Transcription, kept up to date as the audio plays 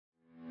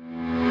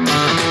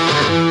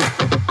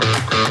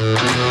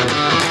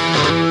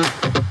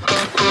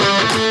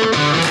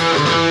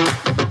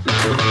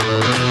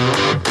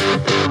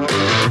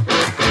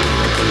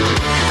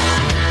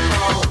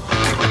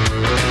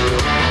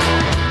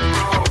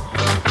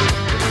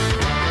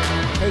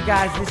Hey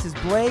guys, this is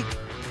Blake,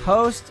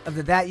 host of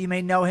the That You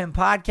May Know Him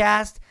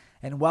podcast,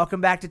 and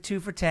welcome back to 2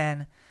 for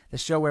 10, the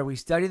show where we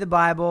study the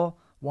Bible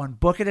one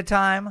book at a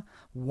time,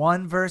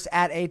 one verse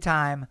at a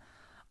time.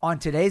 On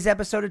today's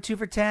episode of 2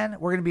 for 10,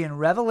 we're going to be in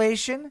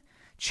Revelation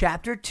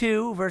chapter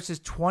 2, verses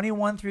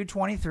 21 through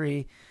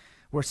 23.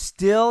 We're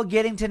still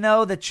getting to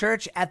know the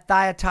church at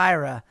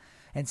Thyatira,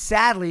 and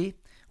sadly,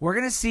 we're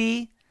going to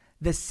see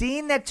the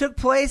scene that took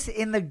place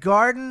in the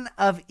Garden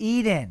of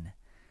Eden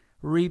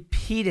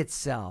repeat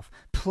itself,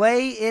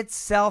 play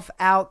itself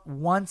out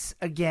once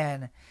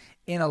again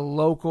in a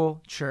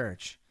local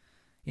church.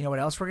 You know what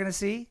else we're going to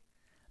see?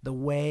 The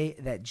way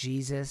that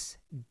Jesus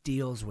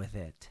deals with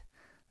it.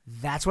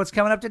 That's what's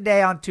coming up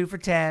today on 2 for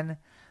 10.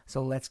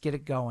 So let's get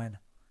it going.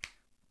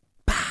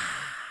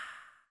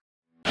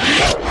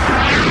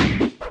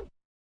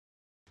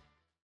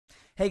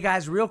 Hey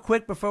guys, real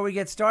quick before we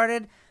get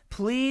started,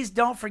 please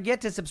don't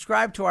forget to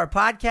subscribe to our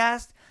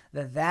podcast,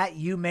 the That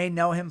You May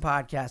Know Him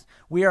podcast.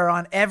 We are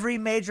on every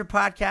major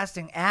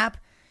podcasting app.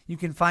 You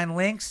can find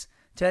links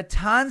to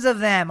tons of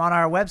them on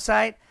our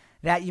website,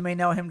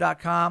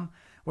 thatyoumayknowhim.com.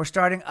 We're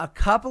starting a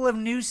couple of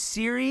new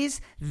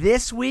series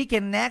this week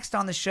and next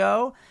on the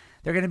show.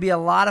 They're going to be a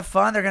lot of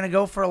fun. They're going to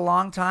go for a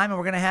long time, and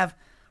we're going to have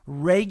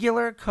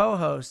regular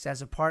co-hosts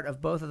as a part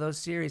of both of those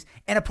series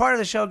and a part of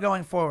the show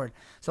going forward.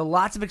 So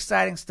lots of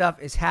exciting stuff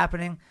is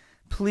happening.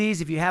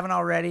 Please, if you haven't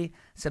already,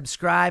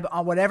 subscribe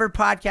on whatever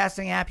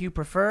podcasting app you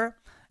prefer.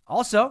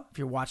 Also, if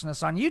you're watching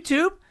us on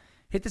YouTube,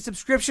 hit the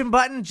subscription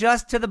button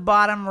just to the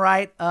bottom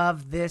right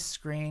of this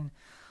screen.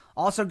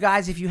 Also,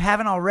 guys, if you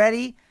haven't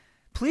already,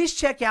 please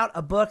check out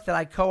a book that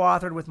I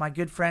co-authored with my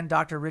good friend,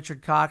 Dr.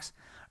 Richard Cox,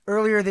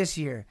 earlier this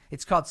year.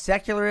 It's called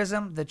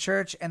Secularism, the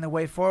Church, and the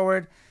Way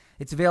Forward.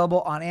 It's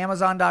available on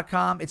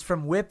Amazon.com. It's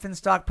from Wipf &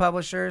 Stock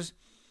Publishers.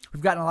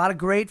 We've gotten a lot of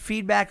great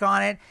feedback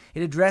on it.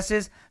 It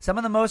addresses some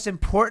of the most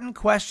important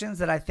questions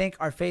that I think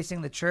are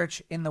facing the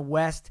church in the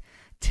West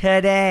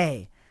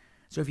today.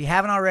 So if you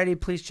haven't already,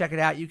 please check it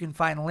out. You can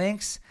find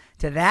links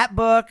to that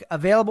book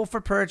available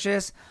for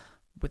purchase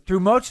through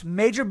most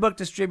major book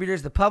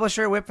distributors, the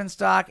publisher, Wipf &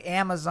 Stock,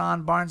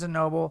 Amazon, Barnes &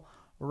 Noble,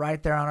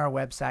 right there on our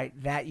website,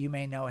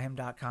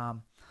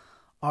 thatyoumayknowhim.com.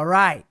 All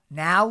right,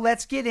 now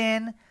let's get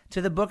in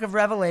to the book of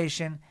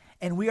Revelation,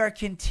 and we are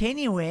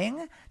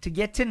continuing to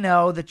get to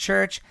know the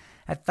church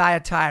at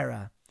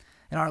Thyatira.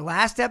 In our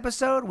last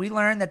episode, we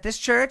learned that this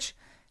church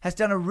has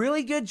done a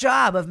really good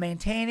job of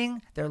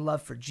maintaining their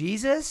love for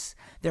Jesus,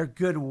 their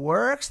good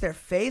works, their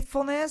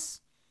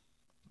faithfulness,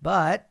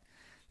 but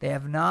they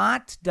have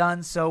not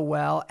done so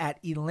well at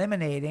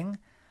eliminating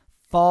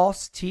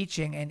false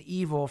teaching and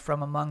evil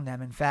from among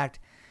them. In fact,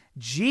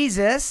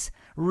 Jesus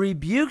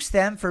rebukes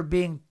them for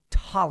being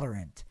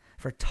tolerant,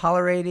 for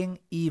tolerating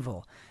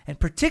evil, and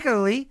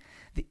particularly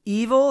the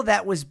evil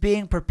that was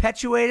being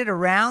perpetuated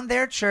around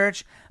their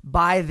church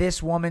by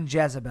this woman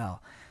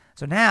Jezebel.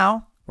 So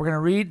now we're going to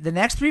read the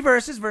next three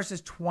verses,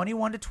 verses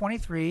 21 to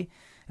 23,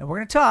 and we're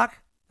going to talk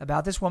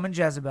about this woman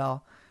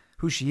Jezebel,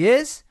 who she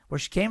is, where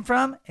she came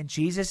from, and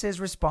Jesus'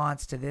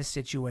 response to this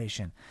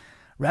situation.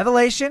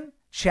 Revelation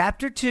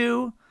chapter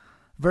 2,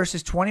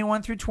 verses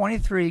 21 through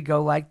 23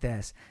 go like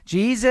this.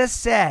 Jesus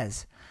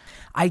says,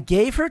 I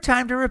gave her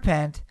time to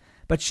repent,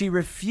 but she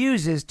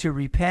refuses to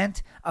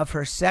repent of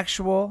her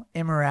sexual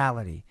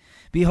immorality.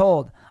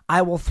 Behold,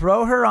 I will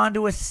throw her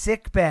onto a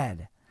sick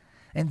bed,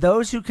 and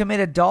those who commit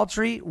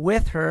adultery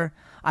with her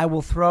I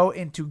will throw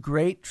into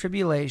great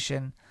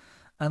tribulation,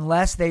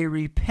 unless they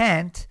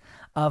repent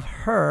of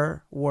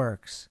her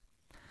works.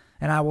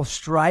 And I will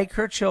strike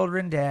her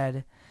children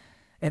dead,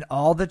 and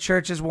all the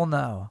churches will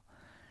know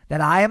that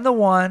I am the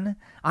one,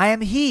 I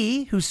am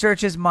he who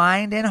searches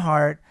mind and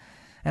heart,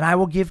 and I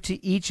will give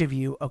to each of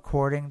you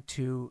according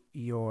to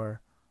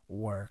your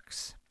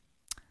works.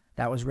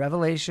 That was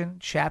Revelation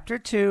chapter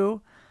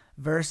 2,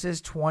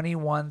 verses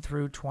 21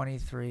 through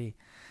 23.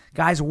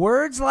 Guys,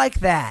 words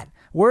like that,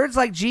 words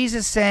like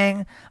Jesus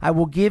saying, I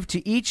will give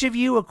to each of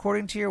you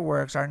according to your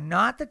works, are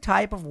not the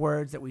type of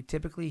words that we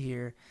typically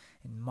hear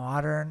in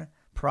modern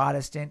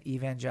Protestant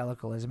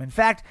evangelicalism. In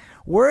fact,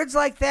 words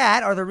like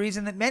that are the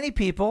reason that many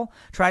people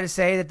try to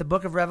say that the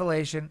book of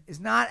Revelation is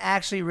not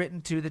actually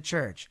written to the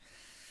church.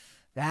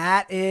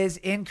 That is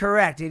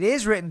incorrect. It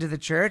is written to the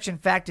church. In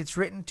fact, it's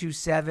written to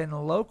 7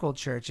 local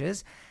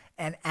churches.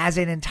 And as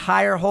an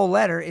entire whole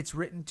letter, it's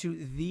written to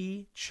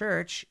the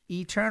church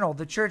eternal,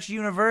 the church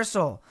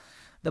universal,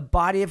 the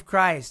body of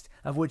Christ,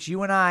 of which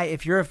you and I,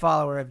 if you're a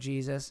follower of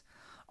Jesus,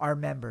 are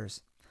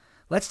members.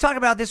 Let's talk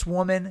about this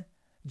woman,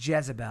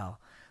 Jezebel.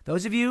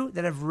 Those of you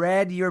that have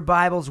read your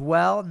Bibles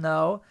well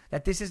know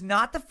that this is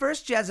not the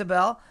first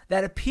Jezebel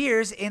that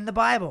appears in the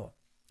Bible.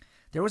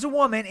 There was a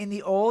woman in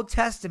the Old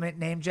Testament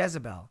named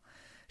Jezebel.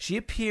 She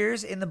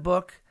appears in the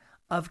book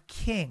of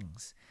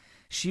Kings.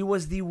 She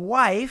was the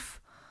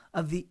wife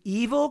of the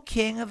evil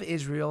king of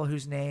Israel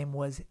whose name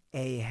was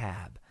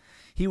Ahab.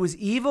 He was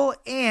evil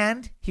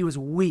and he was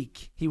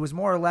weak. He was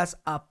more or less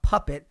a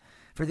puppet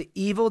for the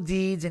evil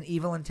deeds and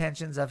evil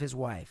intentions of his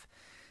wife.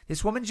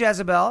 This woman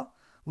Jezebel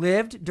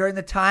lived during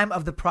the time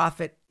of the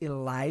prophet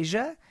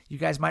Elijah. You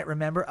guys might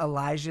remember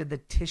Elijah the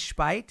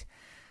Tishbite.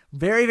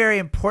 Very, very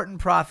important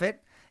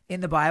prophet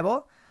in the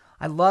Bible.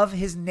 I love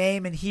his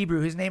name in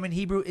Hebrew. His name in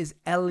Hebrew is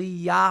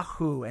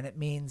Eliyahu, and it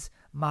means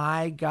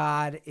my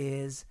God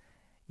is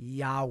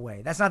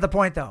Yahweh. That's not the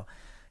point, though.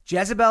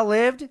 Jezebel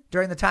lived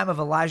during the time of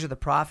Elijah the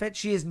prophet.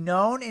 She is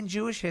known in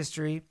Jewish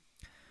history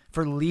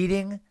for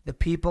leading the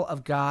people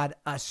of God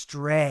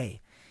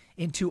astray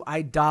into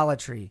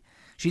idolatry.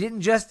 She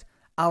didn't just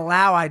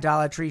allow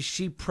idolatry,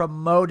 she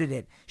promoted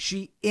it.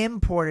 She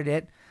imported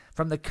it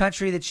from the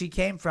country that she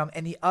came from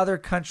and the other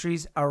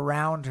countries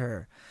around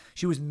her.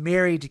 She was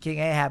married to King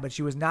Ahab, but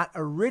she was not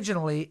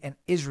originally an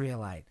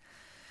Israelite.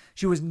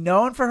 She was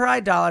known for her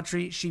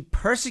idolatry. She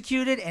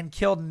persecuted and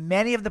killed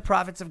many of the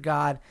prophets of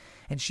God,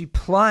 and she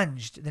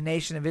plunged the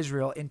nation of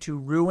Israel into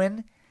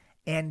ruin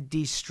and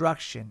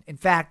destruction. In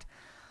fact,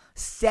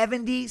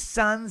 70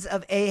 sons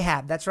of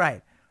Ahab, that's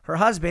right, her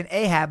husband,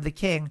 Ahab the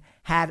king,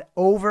 had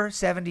over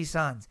 70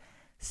 sons.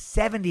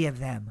 70 of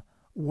them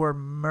were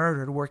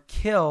murdered, were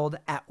killed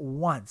at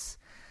once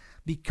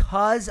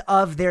because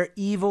of their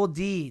evil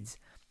deeds.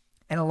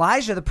 And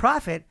Elijah the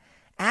prophet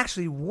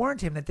actually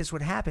warned him that this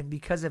would happen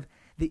because of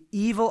the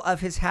evil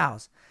of his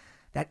house.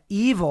 That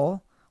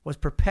evil was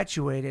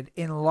perpetuated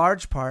in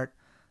large part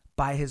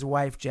by his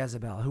wife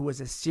Jezebel, who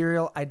was a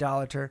serial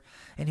idolater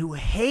and who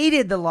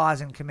hated the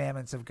laws and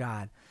commandments of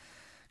God.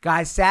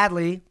 Guys,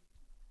 sadly,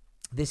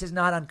 this is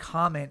not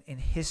uncommon in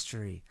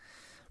history.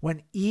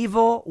 When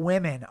evil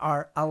women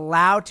are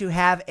allowed to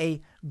have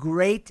a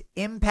great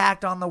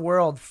impact on the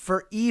world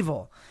for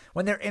evil,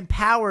 when they're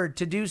empowered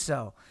to do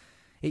so,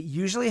 it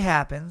usually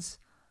happens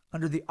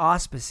under the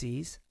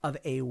auspices of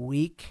a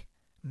weak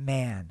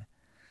man.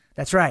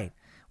 That's right.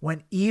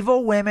 When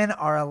evil women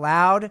are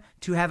allowed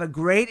to have a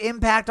great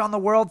impact on the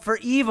world for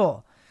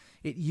evil,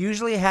 it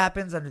usually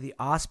happens under the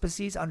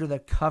auspices, under the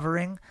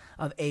covering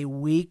of a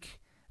weak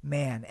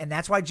man. And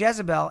that's why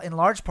Jezebel, in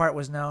large part,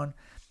 was known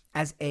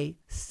as a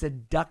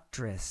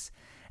seductress,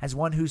 as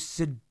one who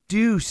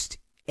seduced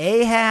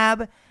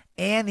Ahab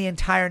and the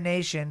entire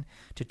nation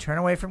to turn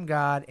away from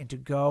God and to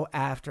go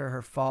after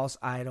her false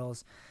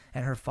idols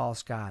and her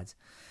false gods.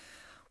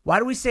 Why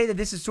do we say that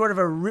this is sort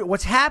of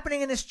what's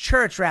happening in this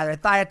church, rather,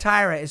 at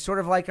Thyatira, is sort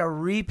of like a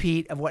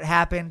repeat of what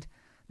happened,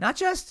 not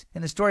just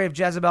in the story of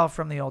Jezebel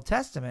from the Old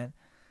Testament,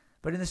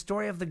 but in the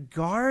story of the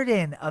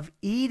Garden of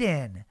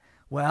Eden?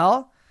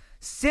 Well,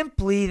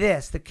 simply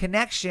this. The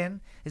connection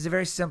is a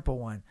very simple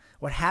one.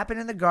 What happened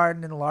in the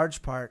garden, in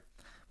large part,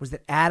 was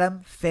that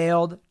Adam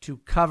failed to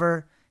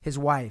cover his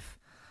wife.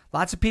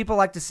 Lots of people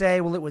like to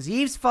say, well, it was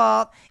Eve's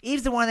fault.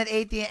 Eve's the one that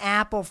ate the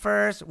apple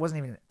first.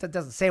 That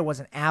doesn't say it was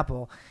an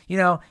apple.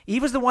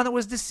 Eve was the one that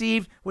was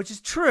deceived, which is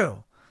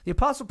true. The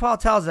Apostle Paul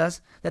tells us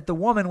that the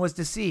woman was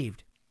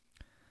deceived.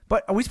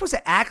 But are we supposed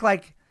to act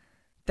like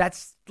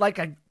that's like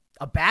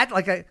a bad,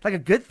 like a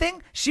good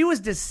thing? She was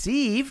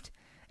deceived,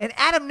 and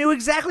Adam knew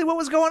exactly what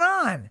was going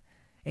on.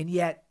 And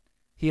yet,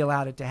 he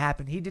allowed it to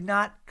happen. He did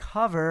not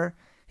cover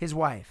his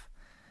wife.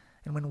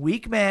 And when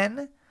weak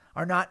men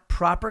are not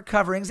proper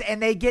coverings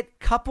and they get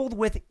coupled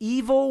with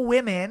evil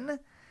women,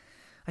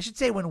 I should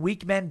say when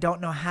weak men don't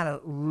know how to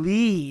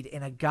lead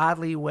in a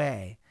godly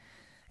way,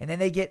 and then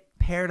they get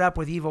paired up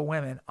with evil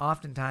women,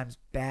 oftentimes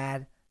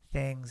bad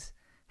things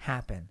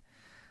happen.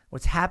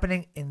 What's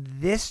happening in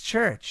this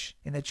church,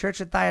 in the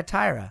church at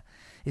Thyatira,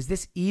 is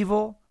this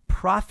evil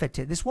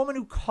prophetess, this woman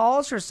who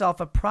calls herself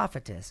a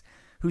prophetess,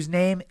 whose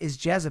name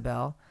is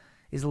Jezebel,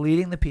 is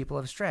leading the people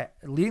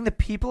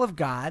of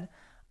God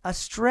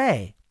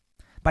astray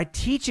by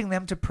teaching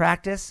them to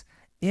practice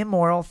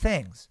immoral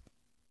things.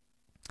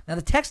 Now,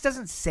 the text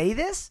doesn't say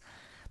this,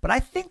 but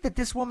I think that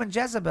this woman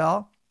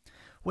Jezebel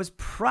was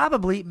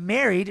probably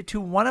married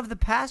to one of the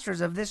pastors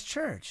of this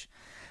church,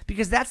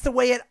 because that's the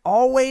way it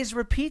always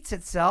repeats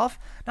itself,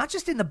 not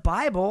just in the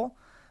Bible,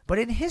 but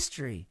in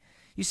history.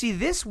 You see,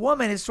 this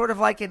woman is sort of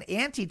like an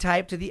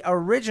antitype to the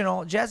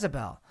original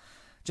Jezebel,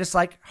 just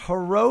like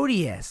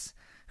Herodias,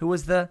 who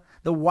was the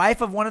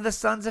wife of one of the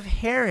sons of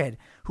Herod,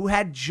 who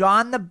had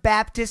John the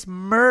Baptist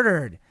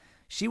murdered.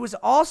 She was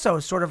also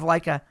sort of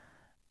like a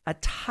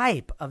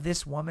type of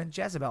this woman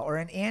Jezebel, or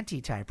an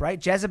antitype,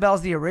 right?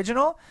 Jezebel's the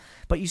original,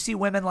 but you see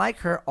women like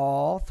her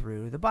all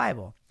through the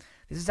Bible.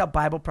 This is how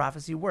Bible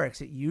prophecy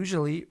works. It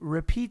usually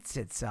repeats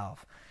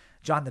itself.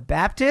 John the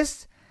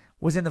Baptist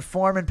was in the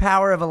form and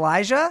power of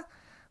Elijah.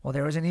 Well,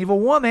 there was an evil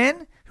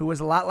woman who was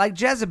a lot like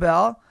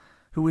Jezebel,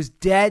 who was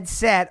dead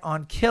set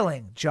on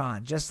killing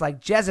John, just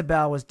like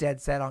Jezebel was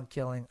dead set on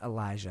killing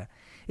Elijah.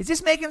 Is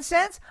this making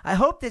sense? I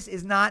hope this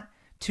is not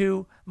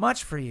too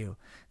much for you.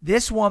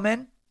 This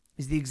woman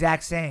is the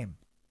exact same.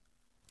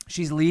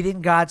 She's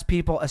leading God's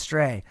people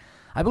astray.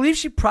 I believe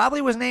she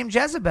probably was named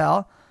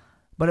Jezebel,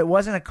 but it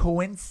wasn't a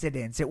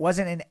coincidence. It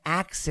wasn't an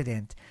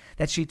accident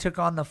that she took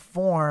on the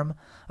form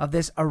of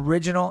this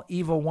original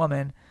evil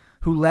woman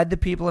who led the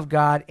people of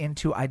God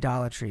into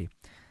idolatry.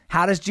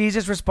 How does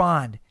Jesus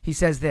respond? He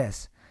says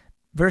this,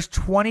 verse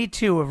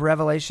 22 of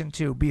Revelation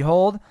 2,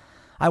 "Behold,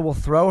 I will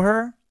throw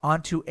her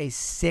onto a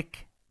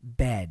sick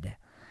bed,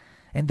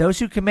 And those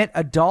who commit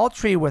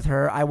adultery with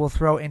her I will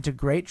throw into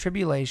great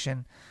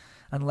tribulation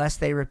unless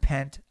they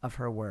repent of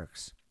her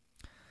works.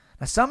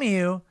 Now, some of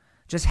you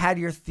just had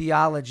your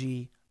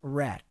theology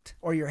wrecked,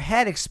 or your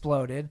head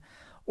exploded,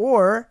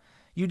 or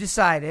you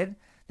decided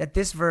that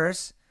this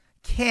verse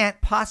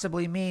can't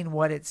possibly mean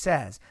what it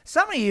says.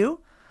 Some of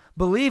you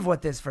believe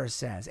what this verse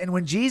says. And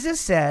when Jesus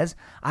says,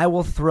 I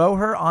will throw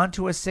her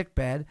onto a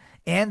sickbed,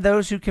 and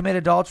those who commit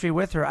adultery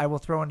with her I will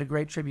throw into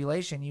great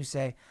tribulation, you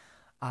say,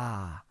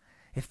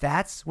 if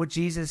that's what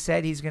Jesus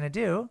said he's going to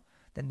do,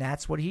 then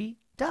that's what he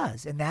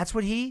does. And that's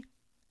what he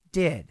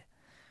did.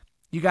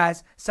 You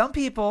guys, some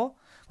people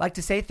like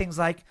to say things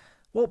like,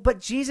 well, but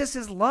Jesus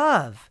is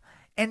love.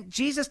 And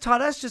Jesus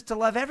taught us just to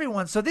love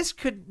everyone. So this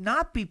could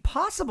not be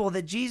possible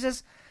that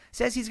Jesus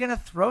says he's going to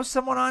throw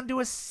someone onto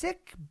a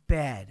sick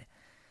bed.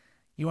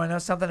 You want to know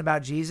something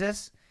about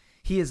Jesus?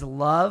 He is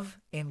love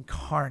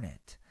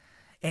incarnate.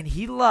 And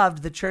he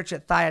loved the church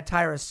at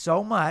Thyatira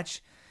so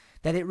much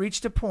that it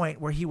reached a point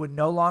where he would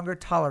no longer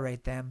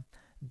tolerate them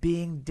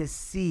being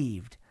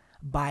deceived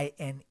by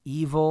an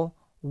evil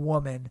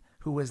woman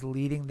who was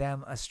leading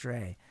them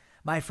astray.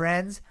 My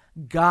friends,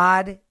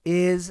 God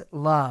is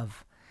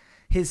love.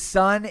 His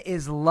Son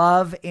is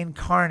love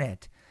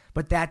incarnate,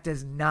 but that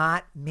does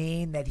not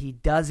mean that he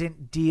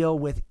doesn't deal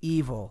with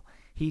evil.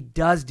 He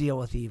does deal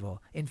with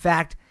evil. In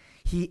fact,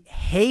 he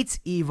hates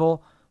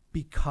evil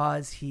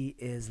because he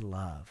is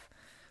love.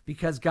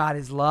 Because God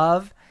is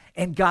love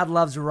and God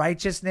loves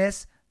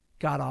righteousness,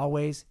 God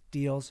always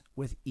deals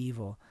with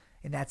evil.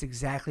 And that's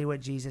exactly what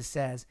Jesus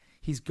says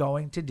he's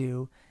going to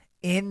do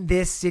in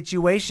this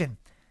situation.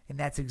 And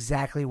that's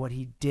exactly what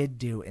he did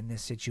do in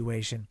this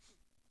situation.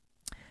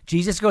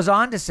 Jesus goes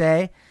on to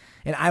say,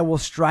 and I will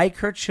strike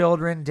her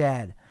children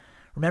dead.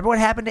 Remember what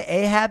happened to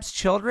Ahab's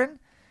children?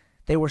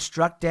 They were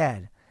struck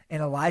dead.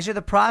 And Elijah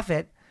the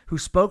prophet, who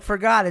spoke for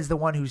God, is the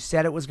one who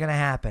said it was going to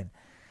happen.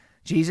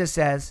 Jesus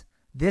says,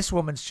 this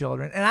woman's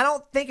children, and I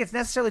don't think it's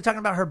necessarily talking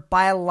about her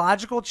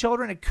biological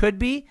children. It could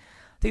be.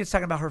 I think it's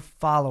talking about her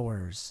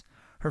followers,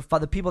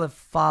 the people that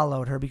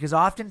followed her, because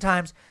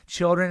oftentimes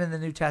children in the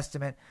New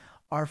Testament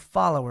are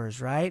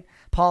followers, right?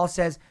 Paul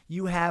says,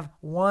 you have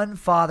one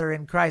father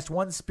in Christ,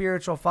 one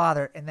spiritual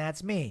father, and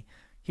that's me.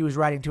 He was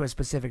writing to a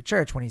specific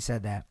church when he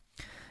said that.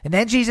 And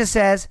then Jesus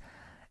says,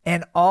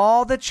 and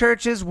all the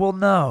churches will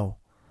know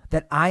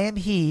that I am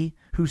he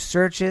who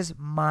searches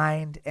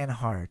mind and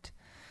heart.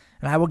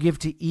 And I will give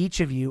to each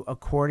of you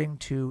according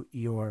to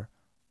your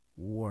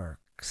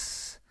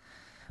works.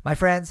 My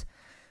friends,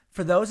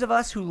 for those of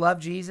us who love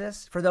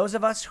Jesus, for those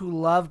of us who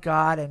love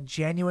God and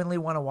genuinely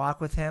want to walk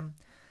with him,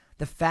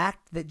 the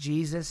fact that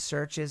Jesus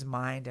searches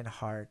mind and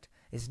heart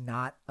is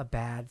not a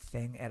bad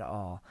thing at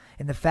all.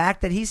 And the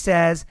fact that he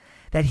says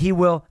that he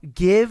will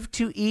give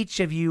to each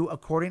of you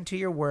according to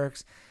your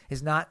works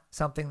is not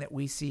something that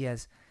we see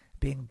as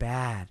being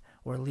bad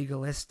or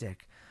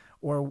legalistic.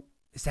 Or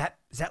is that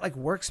like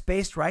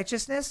works-based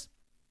righteousness?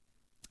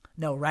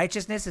 No,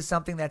 righteousness is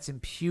something that's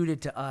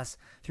imputed to us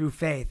through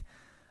faith.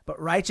 But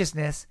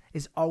righteousness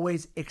is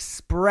always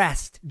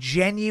expressed.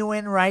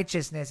 Genuine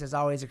righteousness is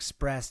always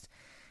expressed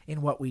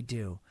in what we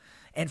do.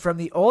 And from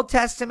the Old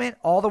Testament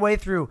all the way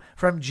through,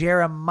 from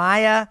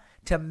Jeremiah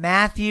to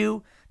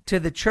Matthew to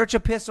the church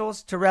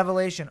epistles to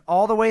Revelation,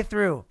 all the way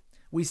through,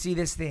 we see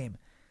this theme.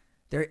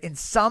 There, in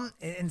some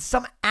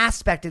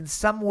aspect, in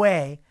some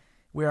way,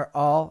 we are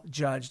all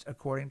judged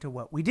according to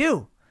what we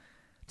do.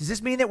 Does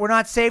this mean that we're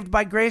not saved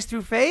by grace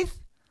through faith?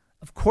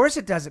 Of course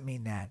it doesn't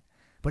mean that.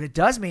 But it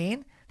does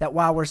mean that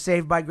while we're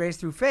saved by grace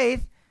through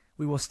faith,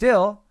 we will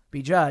still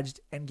be judged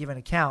and given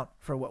account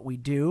for what we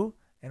do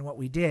and what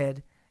we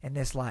did in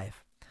this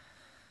life.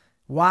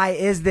 Why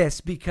is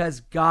this?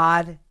 Because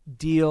God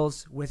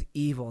deals with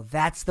evil.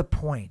 That's the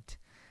point.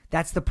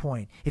 That's the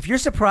point. If you're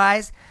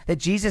surprised that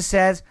Jesus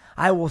says,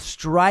 I will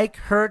strike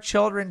her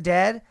children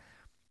dead,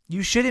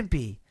 you shouldn't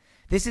be.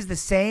 This is the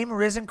same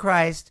risen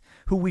Christ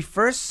who we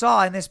first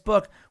saw in this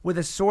book with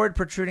a sword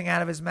protruding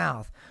out of his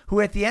mouth,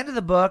 who at the end of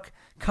the book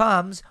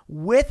comes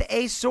with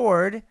a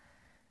sword,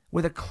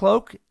 with a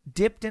cloak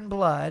dipped in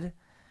blood,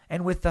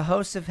 and with the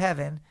hosts of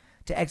heaven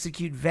to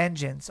execute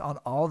vengeance on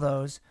all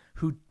those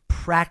who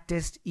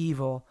practiced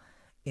evil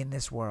in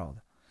this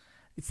world.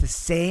 It's the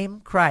same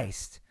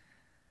Christ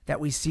that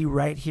we see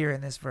right here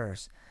in this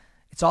verse.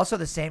 It's also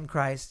the same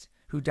Christ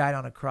who died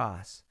on a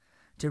cross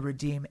to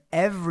redeem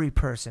every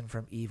person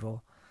from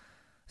evil,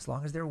 as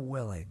long as they're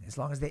willing, as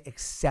long as they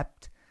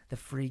accept the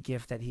free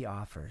gift that he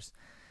offers.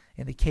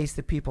 In the case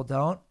that people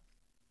don't,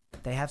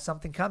 they have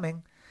something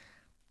coming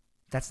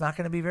that's not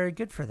going to be very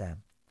good for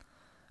them.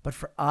 But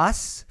for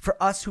us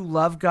who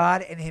love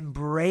God and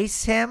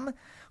embrace him,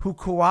 who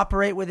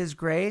cooperate with his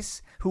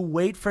grace, who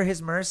wait for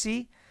his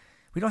mercy,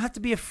 we don't have to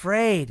be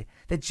afraid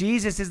that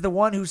Jesus is the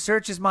one who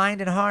searches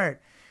mind and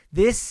heart.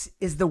 This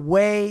is the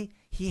way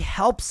he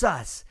helps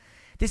us.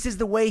 This is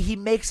the way he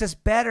makes us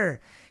better.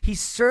 He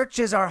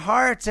searches our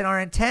hearts and our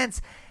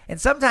intents.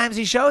 And sometimes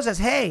he shows us,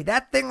 hey,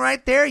 that thing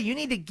right there, you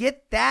need to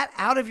get that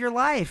out of your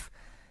life.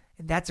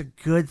 And that's a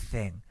good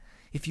thing.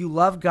 If you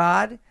love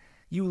God,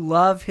 You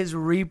love his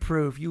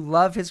reproof. You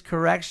love his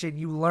correction.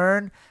 You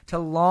learn to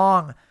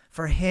long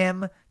for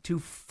him to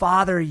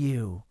father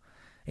you.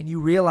 And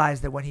you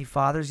realize that when he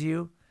fathers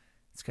you,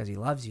 it's because he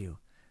loves you.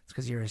 It's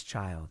because you're his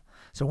child.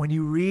 So when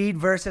you read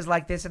verses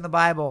like this in the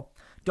Bible,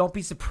 don't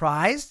be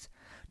surprised.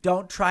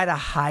 Don't try to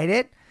hide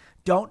it.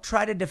 Don't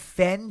try to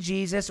defend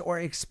Jesus or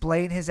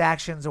explain his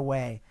actions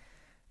away.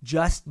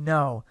 Just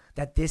know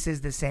that this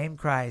is the same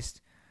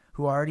Christ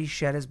who already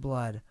shed his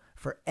blood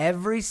for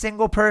every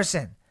single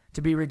person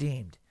to be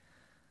redeemed.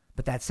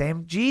 But that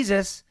same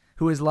Jesus,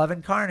 who is love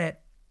incarnate,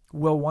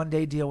 will one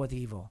day deal with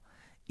evil,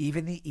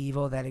 even the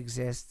evil that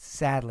exists,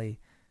 sadly,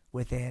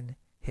 within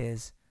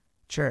his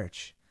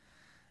church.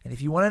 And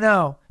if you want to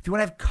know, if you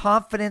want to have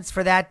confidence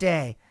for that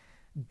day,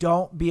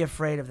 don't be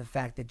afraid of the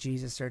fact that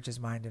Jesus searches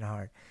mind and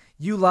heart.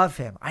 You love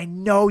him. I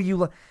know you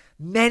love.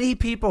 Many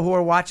people who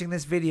are watching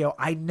this video,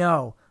 I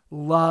know,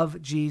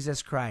 love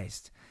Jesus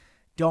Christ.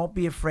 Don't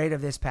be afraid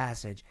of this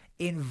passage.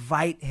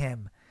 Invite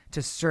him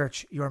to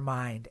search your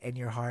mind and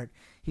your heart.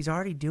 He's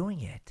already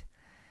doing it.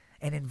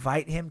 And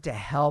invite him to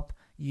help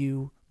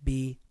you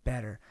be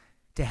better,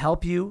 to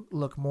help you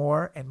look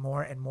more and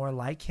more and more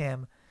like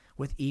him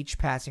with each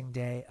passing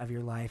day of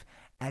your life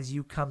as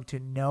you come to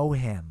know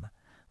him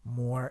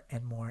more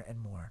and more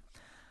and more.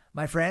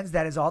 My friends,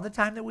 that is all the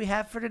time that we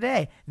have for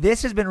today.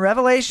 This has been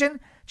Revelation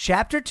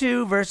chapter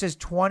 2, verses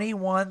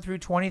 21 through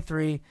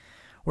 23.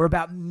 We're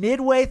about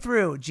midway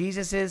through.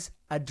 Jesus is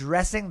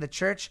addressing the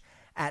church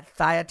at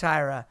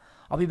Thyatira.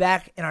 I'll be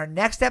back in our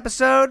next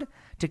episode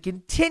to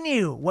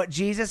continue what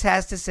Jesus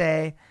has to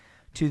say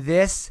to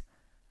this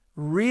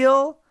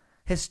real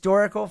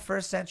historical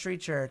first century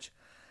church.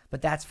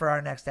 But that's for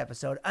our next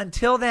episode.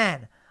 Until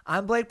then,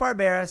 I'm Blake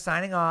Barbera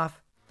signing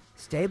off.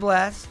 Stay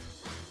blessed,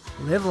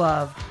 live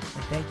love,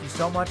 and thank you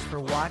so much for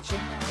watching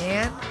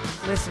and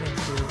listening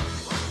to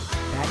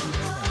That You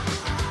May Know.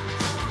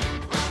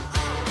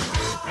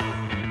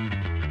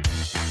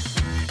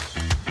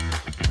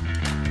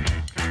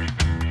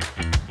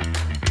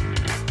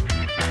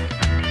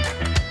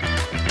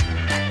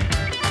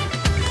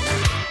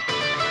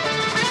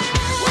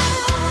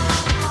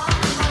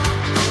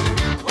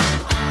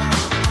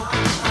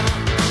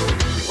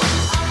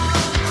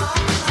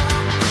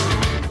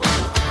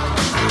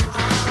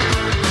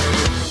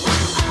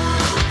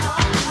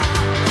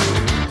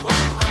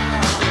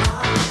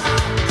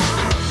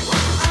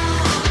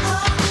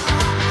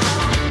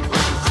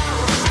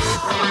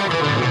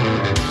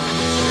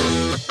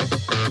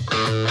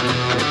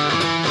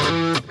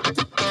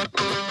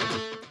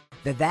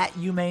 The That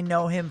You May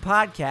Know Him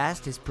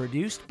podcast is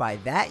produced by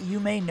That You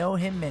May Know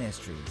Him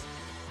Ministries,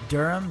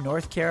 Durham,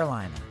 North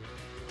Carolina.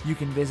 You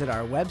can visit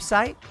our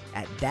website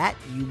at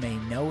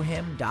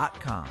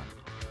thatyoumayknowhim.com.